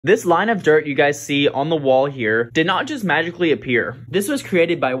This line of dirt you guys see on the wall here did not just magically appear. This was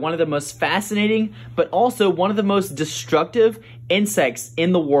created by one of the most fascinating, but also one of the most destructive insects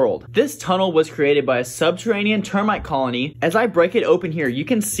in the world. This tunnel was created by a subterranean termite colony. As I break it open here, you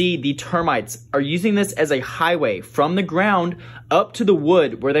can see the termites are using this as a highway from the ground up to the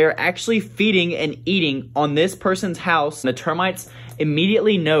wood, where they are actually feeding and eating on this person's house. The termites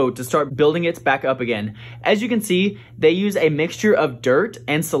immediately know to start building it back up again. As you can see, they use a mixture of dirt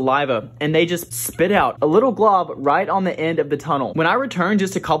and saliva, and they just spit out a little glob right on the end of the tunnel. When I returned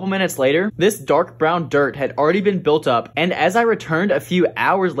just a couple minutes later, this dark brown dirt had already been built up, and as I returned a few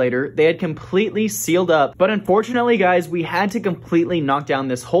hours later, they had completely sealed up. But unfortunately, guys, we had to completely knock down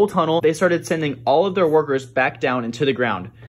this whole tunnel. They started sending all of their workers back down into the ground.